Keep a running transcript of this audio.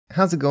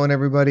How's it going,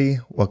 everybody?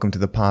 Welcome to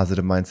the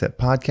Positive Mindset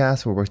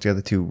Podcast, where we work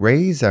together to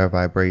raise our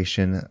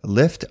vibration,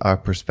 lift our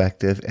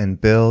perspective,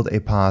 and build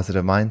a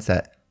positive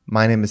mindset.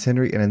 My name is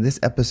Henry, and in this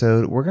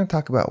episode, we're going to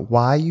talk about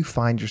why you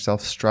find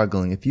yourself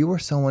struggling. If you are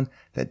someone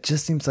that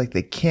just seems like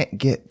they can't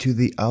get to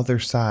the other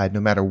side,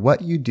 no matter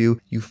what you do,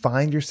 you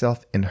find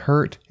yourself in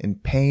hurt, in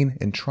pain,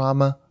 in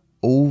trauma,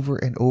 over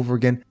and over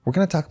again. We're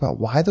going to talk about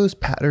why those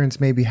patterns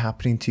may be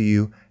happening to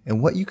you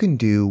and what you can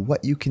do,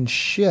 what you can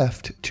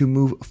shift to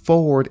move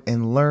forward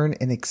and learn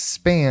and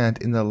expand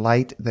in the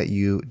light that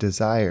you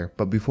desire.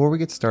 But before we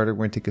get started,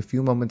 we're going to take a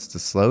few moments to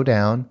slow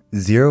down,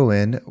 zero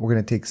in. We're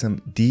going to take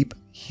some deep,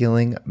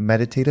 healing,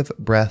 meditative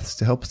breaths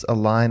to help us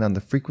align on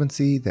the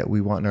frequency that we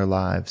want in our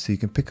lives. So you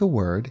can pick a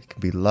word. It can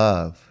be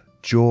love,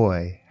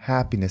 joy,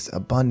 happiness,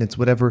 abundance,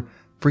 whatever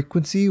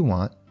frequency you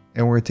want.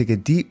 And we're going to take a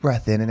deep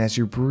breath in. And as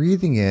you're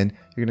breathing in,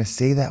 you're going to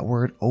say that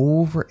word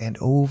over and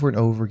over and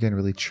over again.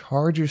 Really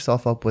charge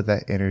yourself up with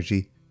that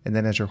energy. And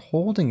then as you're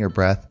holding your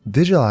breath,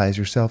 visualize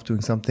yourself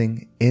doing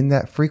something in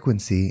that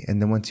frequency. And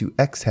then once you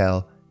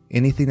exhale,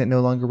 anything that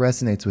no longer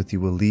resonates with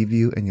you will leave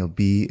you and you'll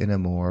be in a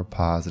more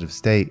positive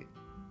state.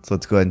 So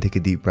let's go ahead and take a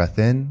deep breath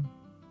in.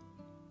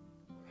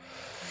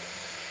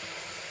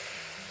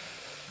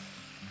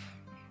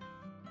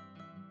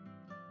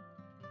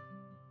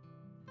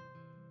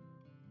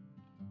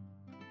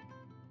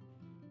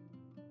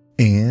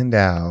 And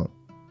out.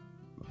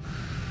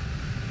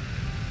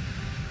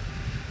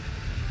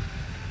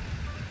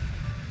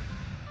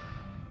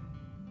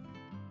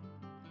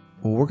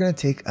 Well, we're going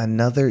to take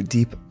another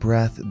deep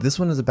breath. This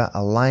one is about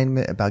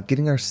alignment, about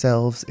getting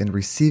ourselves in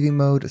receiving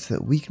mode so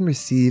that we can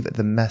receive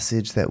the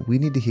message that we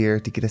need to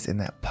hear to get us in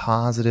that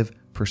positive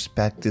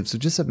perspective. So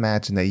just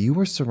imagine that you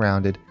are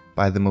surrounded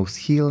by the most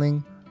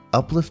healing,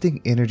 uplifting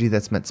energy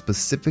that's meant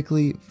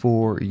specifically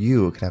for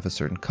you. It could have a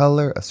certain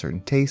color, a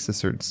certain taste, a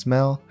certain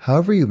smell,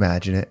 however you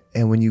imagine it.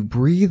 And when you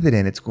breathe it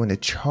in, it's going to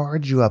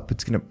charge you up.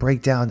 It's going to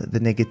break down the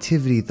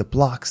negativity, the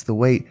blocks, the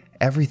weight,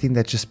 everything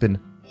that's just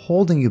been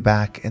holding you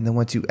back. And then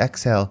once you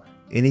exhale,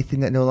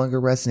 anything that no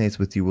longer resonates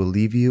with you will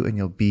leave you and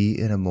you'll be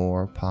in a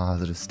more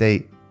positive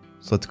state.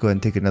 So let's go ahead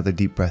and take another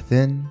deep breath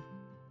in.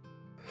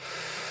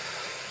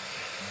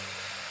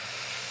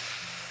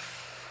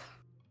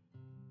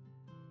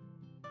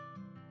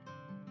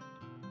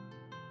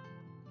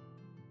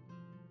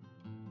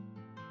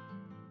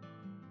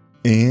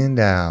 And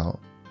out.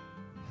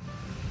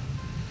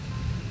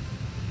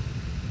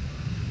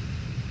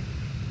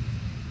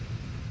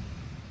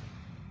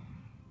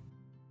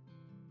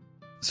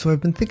 So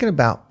I've been thinking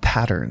about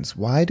patterns.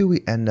 Why do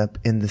we end up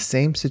in the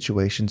same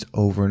situations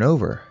over and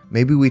over?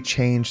 Maybe we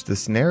change the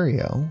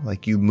scenario,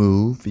 like you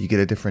move, you get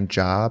a different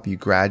job, you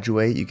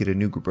graduate, you get a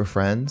new group of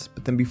friends,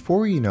 but then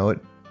before you know it,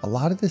 a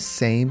lot of the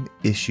same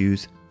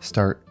issues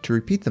start to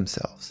repeat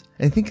themselves.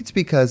 And I think it's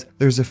because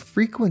there's a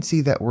frequency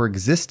that we're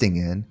existing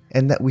in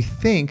and that we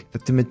think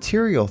that the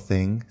material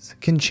things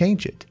can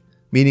change it.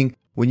 Meaning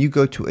when you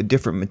go to a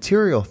different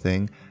material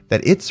thing,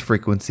 that its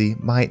frequency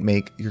might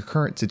make your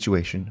current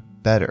situation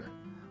better.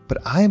 But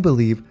I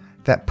believe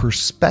that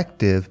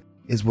perspective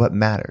is what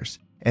matters.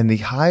 And the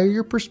higher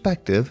your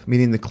perspective,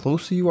 meaning the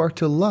closer you are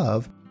to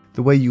love,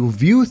 the way you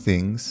view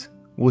things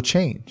will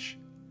change.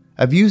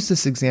 I've used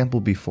this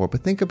example before,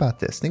 but think about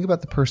this. Think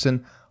about the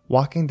person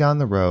walking down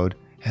the road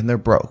and they're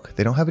broke.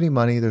 They don't have any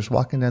money. They're just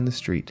walking down the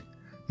street.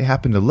 They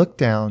happen to look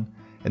down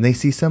and they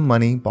see some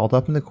money balled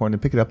up in the corner,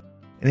 pick it up,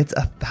 and it's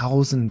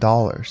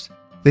 $1,000.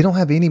 They don't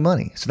have any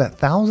money. So that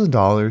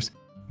 $1,000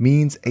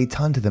 means a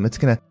ton to them. It's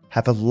going to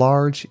have a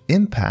large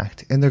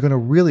impact and they're going to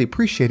really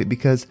appreciate it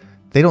because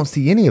they don't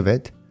see any of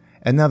it.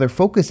 And now they're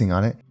focusing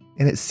on it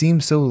and it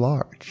seems so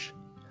large.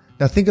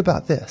 Now think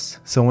about this.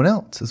 Someone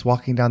else is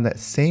walking down that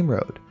same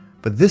road,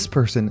 but this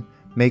person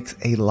makes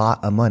a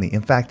lot of money.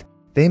 In fact,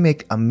 they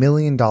make $1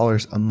 million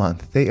a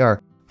month. They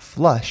are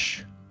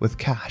flush with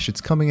cash.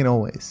 It's coming in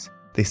always.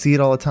 They see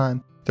it all the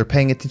time. They're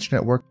paying attention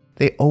at work.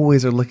 They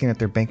always are looking at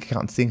their bank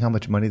account and seeing how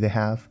much money they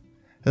have.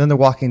 And then they're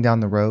walking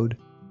down the road.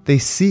 They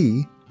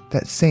see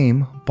that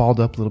same balled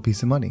up little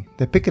piece of money.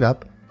 They pick it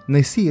up and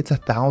they see it's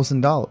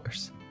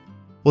 $1,000.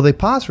 Well, they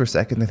pause for a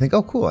second. They think,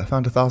 oh, cool, I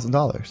found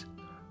 $1,000.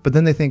 But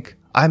then they think,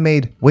 I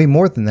made way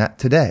more than that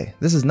today.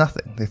 This is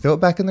nothing. They throw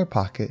it back in their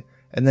pocket.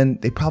 And then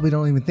they probably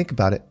don't even think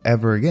about it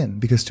ever again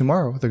because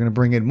tomorrow they're going to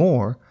bring in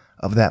more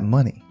of that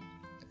money.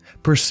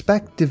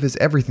 Perspective is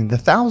everything. The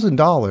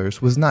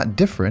 $1,000 was not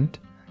different.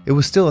 It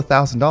was still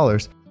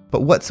 $1,000.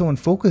 But what someone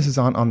focuses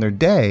on their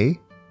day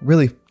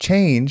really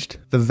changed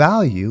the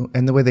value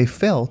and the way they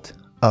felt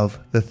of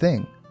the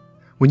thing.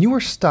 When you are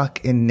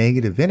stuck in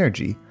negative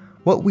energy,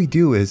 what we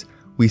do is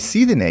we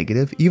see the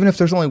negative, even if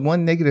there's only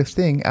one negative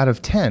thing out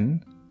of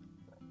 10,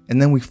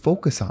 and then we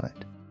focus on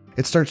it.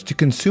 It starts to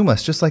consume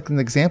us, just like in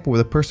the example where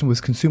the person was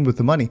consumed with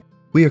the money.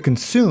 We are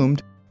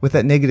consumed with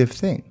that negative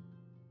thing.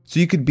 So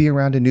you could be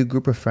around a new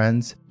group of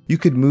friends, you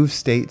could move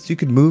states, you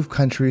could move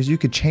countries, you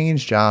could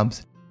change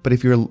jobs, but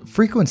if your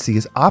frequency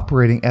is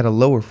operating at a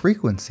lower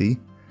frequency,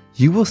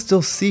 you will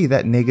still see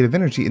that negative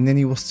energy and then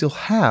you will still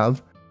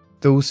have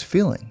those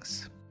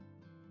feelings.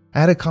 I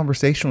had a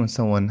conversation with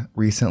someone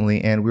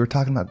recently, and we were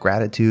talking about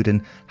gratitude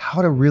and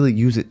how to really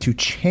use it to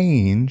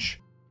change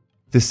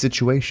this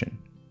situation.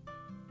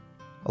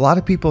 A lot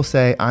of people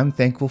say, I'm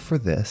thankful for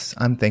this,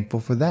 I'm thankful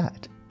for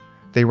that.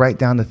 They write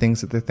down the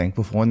things that they're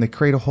thankful for and they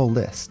create a whole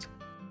list.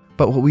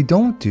 But what we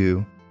don't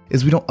do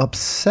is we don't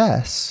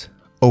obsess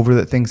over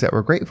the things that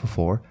we're grateful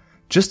for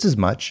just as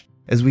much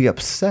as we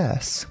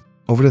obsess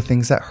over the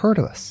things that hurt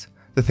us,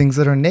 the things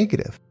that are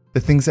negative, the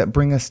things that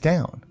bring us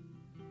down.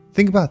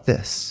 Think about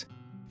this.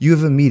 You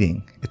have a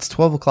meeting. It's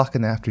 12 o'clock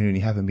in the afternoon.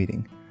 You have a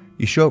meeting.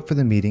 You show up for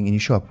the meeting and you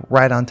show up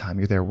right on time.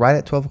 You're there right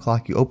at 12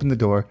 o'clock. You open the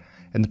door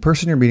and the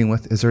person you're meeting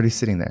with is already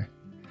sitting there.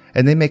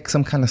 And they make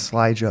some kind of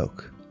sly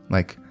joke.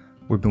 Like,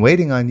 we've been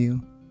waiting on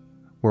you.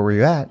 Where were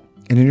you at?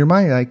 And in your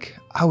mind, you're like,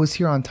 I was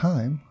here on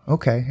time.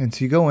 Okay. And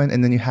so you go in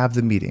and then you have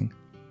the meeting.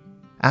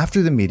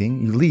 After the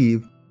meeting, you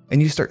leave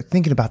and you start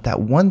thinking about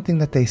that one thing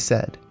that they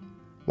said.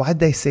 Why'd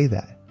they say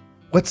that?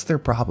 What's their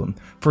problem?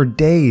 For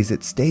days,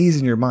 it stays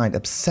in your mind,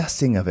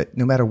 obsessing of it.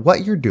 No matter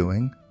what you're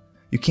doing,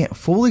 you can't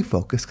fully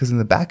focus because in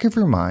the back of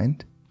your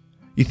mind,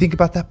 you think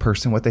about that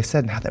person, what they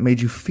said, and how that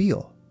made you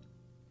feel.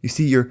 You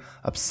see, you're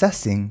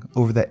obsessing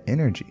over that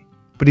energy.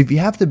 But if you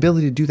have the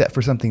ability to do that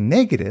for something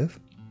negative,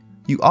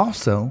 you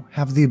also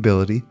have the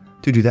ability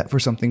to do that for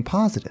something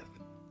positive.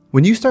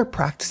 When you start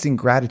practicing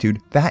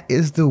gratitude, that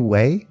is the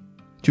way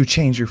to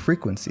change your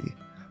frequency.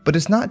 But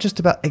it's not just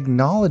about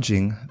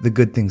acknowledging the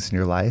good things in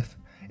your life.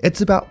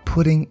 It's about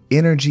putting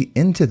energy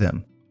into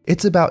them.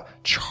 It's about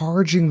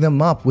charging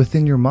them up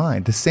within your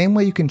mind. The same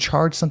way you can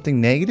charge something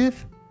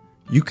negative,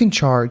 you can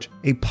charge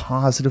a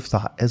positive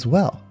thought as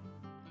well.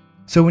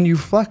 So when you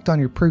reflect on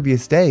your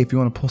previous day, if you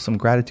want to pull some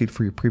gratitude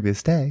for your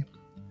previous day,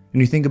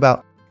 and you think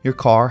about your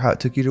car, how it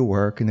took you to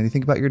work, and then you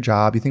think about your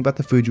job, you think about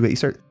the food you ate, you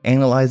start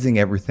analyzing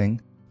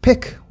everything.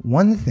 Pick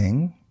one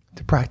thing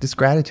to practice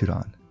gratitude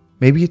on.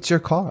 Maybe it's your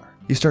car.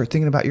 You start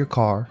thinking about your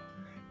car.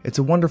 It's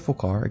a wonderful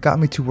car. It got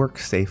me to work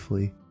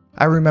safely.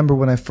 I remember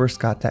when I first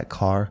got that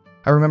car.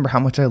 I remember how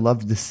much I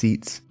loved the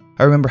seats.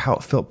 I remember how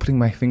it felt putting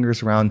my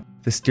fingers around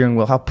the steering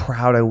wheel, how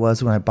proud I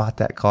was when I bought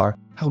that car,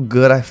 how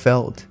good I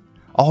felt,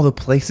 all the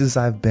places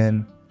I've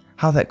been,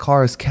 how that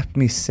car has kept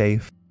me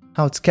safe,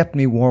 how it's kept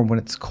me warm when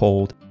it's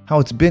cold, how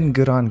it's been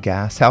good on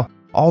gas, how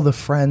all the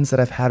friends that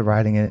I've had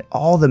riding in it,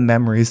 all the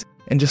memories,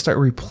 and just start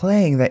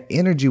replaying that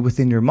energy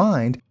within your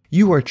mind.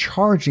 You are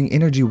charging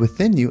energy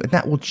within you, and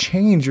that will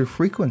change your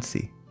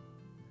frequency.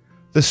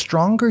 The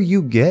stronger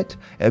you get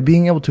at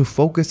being able to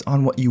focus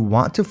on what you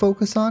want to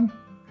focus on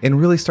and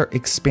really start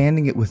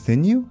expanding it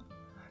within you,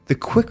 the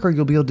quicker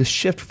you'll be able to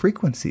shift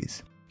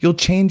frequencies. You'll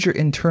change your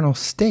internal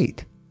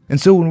state. And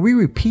so when we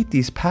repeat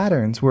these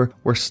patterns where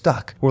we're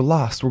stuck, we're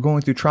lost, we're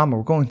going through trauma,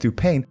 we're going through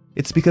pain,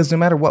 it's because no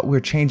matter what we're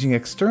changing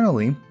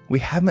externally, we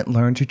haven't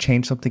learned to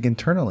change something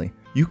internally.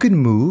 You can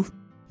move,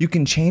 you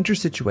can change your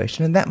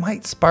situation, and that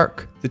might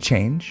spark the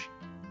change.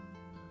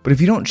 But if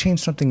you don't change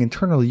something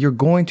internally, you're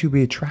going to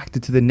be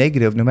attracted to the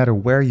negative no matter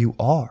where you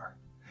are.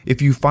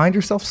 If you find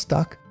yourself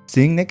stuck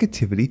seeing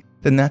negativity,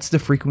 then that's the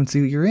frequency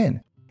you're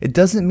in. It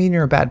doesn't mean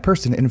you're a bad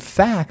person. In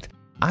fact,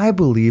 I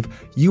believe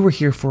you were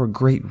here for a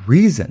great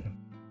reason.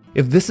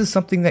 If this is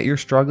something that you're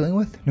struggling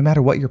with, no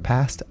matter what your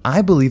past,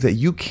 I believe that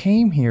you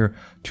came here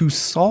to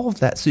solve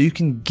that so you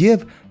can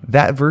give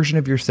that version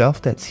of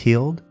yourself that's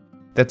healed,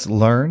 that's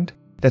learned,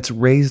 that's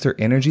raised their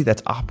energy,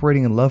 that's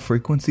operating in love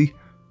frequency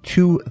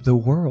to the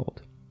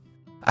world.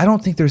 I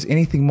don't think there's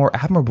anything more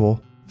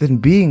admirable than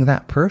being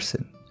that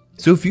person.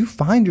 So if you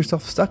find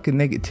yourself stuck in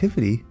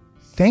negativity,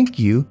 thank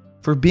you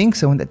for being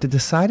someone that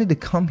decided to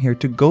come here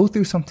to go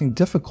through something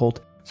difficult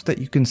so that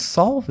you can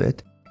solve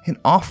it and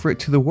offer it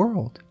to the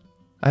world.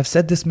 I've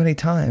said this many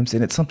times,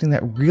 and it's something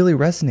that really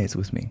resonates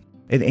with me.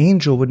 An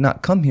angel would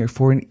not come here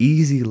for an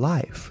easy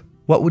life.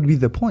 What would be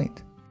the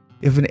point?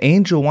 If an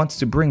angel wants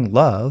to bring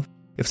love,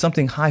 if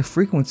something high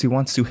frequency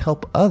wants to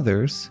help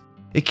others,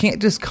 it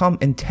can't just come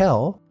and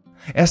tell.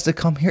 It has to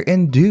come here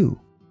and do.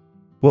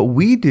 What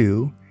we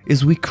do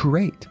is we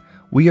create.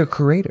 We are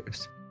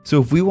creators.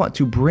 So if we want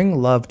to bring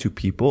love to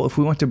people, if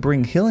we want to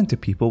bring healing to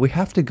people, we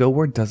have to go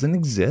where it doesn't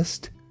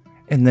exist,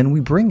 and then we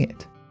bring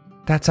it.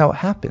 That's how it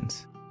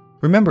happens.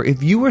 Remember,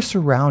 if you are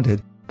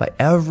surrounded by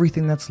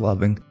everything that's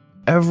loving,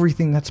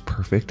 everything that's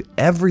perfect,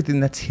 everything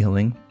that's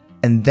healing,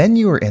 and then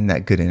you are in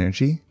that good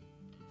energy,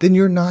 then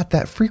you're not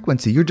that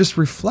frequency. You're just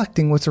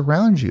reflecting what's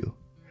around you,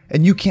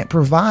 and you can't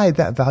provide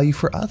that value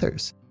for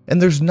others. And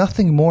there's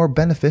nothing more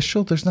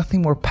beneficial, there's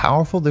nothing more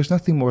powerful, there's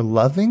nothing more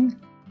loving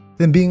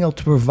than being able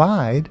to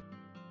provide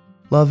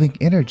loving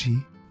energy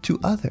to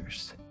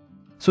others.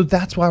 So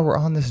that's why we're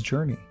on this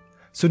journey.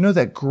 So know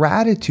that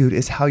gratitude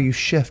is how you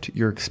shift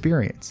your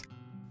experience.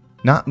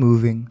 Not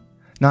moving,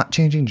 not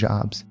changing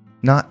jobs,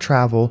 not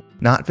travel,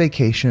 not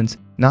vacations,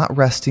 not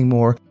resting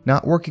more,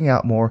 not working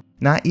out more,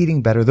 not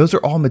eating better. Those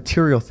are all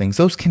material things.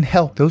 Those can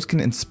help, those can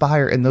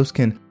inspire, and those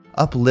can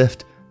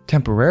uplift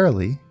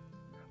temporarily.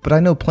 But I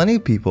know plenty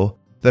of people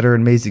that are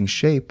in amazing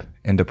shape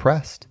and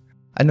depressed.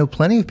 I know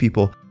plenty of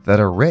people that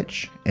are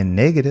rich and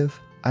negative.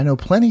 I know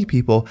plenty of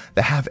people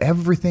that have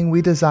everything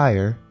we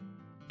desire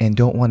and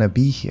don't want to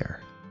be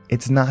here.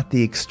 It's not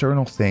the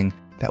external thing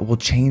that will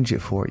change it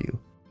for you.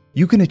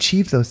 You can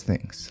achieve those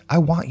things. I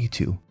want you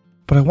to,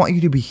 but I want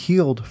you to be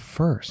healed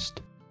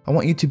first. I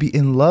want you to be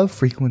in love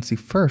frequency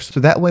first. So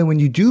that way, when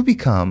you do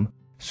become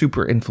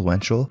super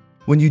influential,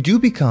 when you do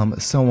become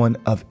someone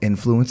of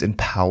influence and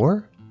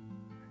power,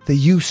 that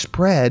you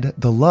spread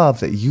the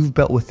love that you've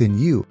built within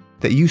you,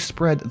 that you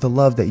spread the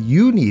love that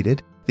you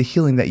needed, the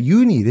healing that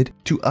you needed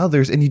to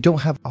others, and you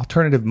don't have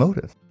alternative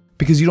motive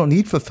because you don't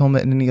need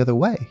fulfillment in any other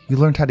way. You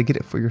learned how to get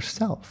it for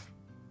yourself.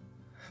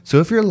 So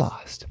if you're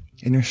lost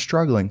and you're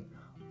struggling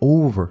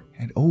over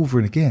and over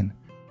and again,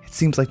 it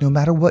seems like no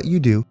matter what you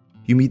do,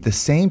 you meet the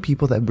same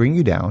people that bring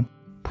you down.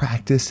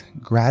 Practice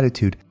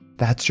gratitude.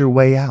 That's your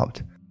way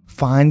out.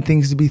 Find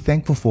things to be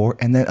thankful for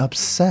and then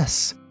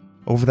obsess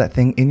over that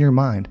thing in your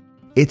mind.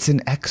 It's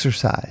an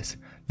exercise.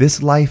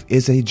 This life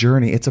is a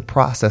journey. It's a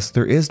process.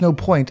 There is no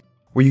point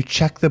where you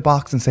check the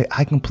box and say,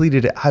 I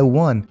completed it. I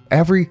won.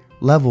 Every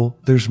level,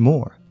 there's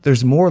more.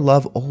 There's more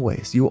love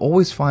always. You will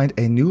always find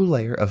a new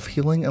layer of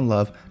healing and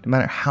love no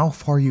matter how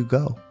far you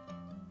go.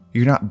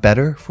 You're not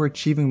better for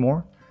achieving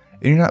more,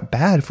 and you're not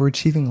bad for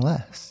achieving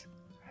less.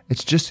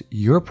 It's just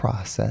your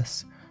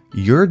process,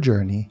 your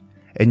journey,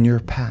 and your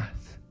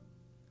path.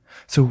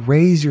 So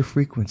raise your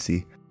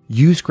frequency.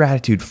 Use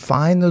gratitude.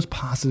 Find those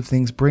positive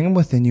things, bring them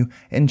within you,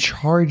 and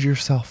charge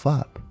yourself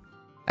up.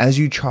 As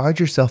you charge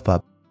yourself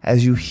up,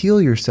 as you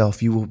heal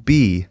yourself, you will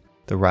be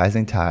the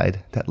rising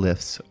tide that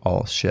lifts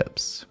all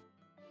ships.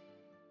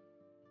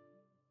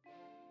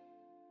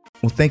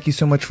 Well, thank you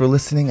so much for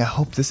listening. I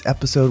hope this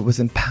episode was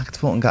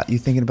impactful and got you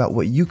thinking about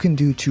what you can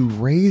do to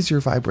raise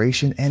your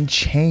vibration and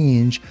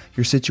change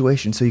your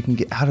situation so you can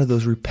get out of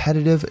those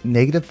repetitive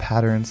negative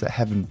patterns that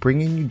have been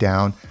bringing you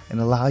down and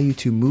allow you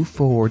to move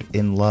forward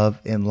in love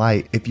and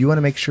light. If you want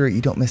to make sure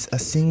you don't miss a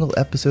single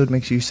episode,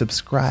 make sure you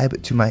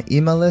subscribe to my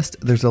email list.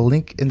 There's a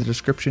link in the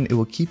description. It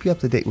will keep you up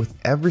to date with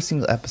every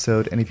single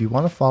episode. And if you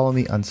want to follow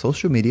me on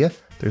social media,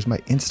 there's my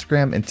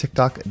Instagram and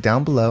TikTok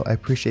down below. I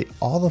appreciate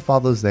all the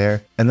follows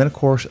there. And then, of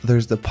course,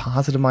 there's the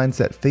Positive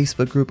Mindset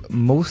Facebook group.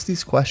 Most of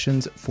these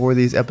questions for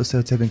these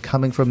episodes have been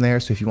coming from there.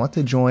 So if you want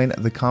to join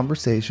the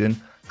conversation,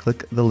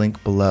 click the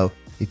link below.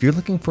 If you're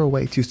looking for a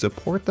way to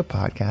support the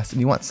podcast and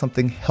you want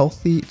something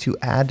healthy to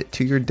add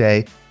to your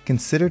day,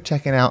 consider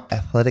checking out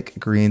Athletic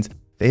Greens.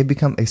 They've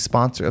become a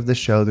sponsor of the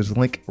show. There's a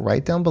link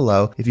right down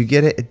below. If you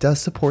get it, it does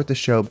support the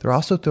show. They're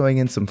also throwing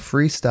in some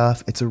free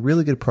stuff. It's a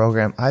really good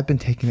program. I've been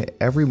taking it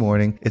every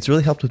morning. It's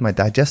really helped with my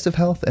digestive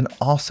health, and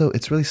also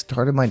it's really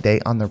started my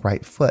day on the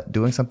right foot.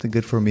 Doing something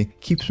good for me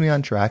keeps me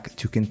on track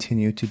to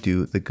continue to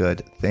do the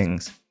good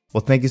things.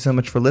 Well, thank you so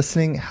much for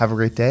listening. Have a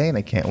great day, and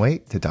I can't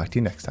wait to talk to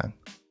you next time.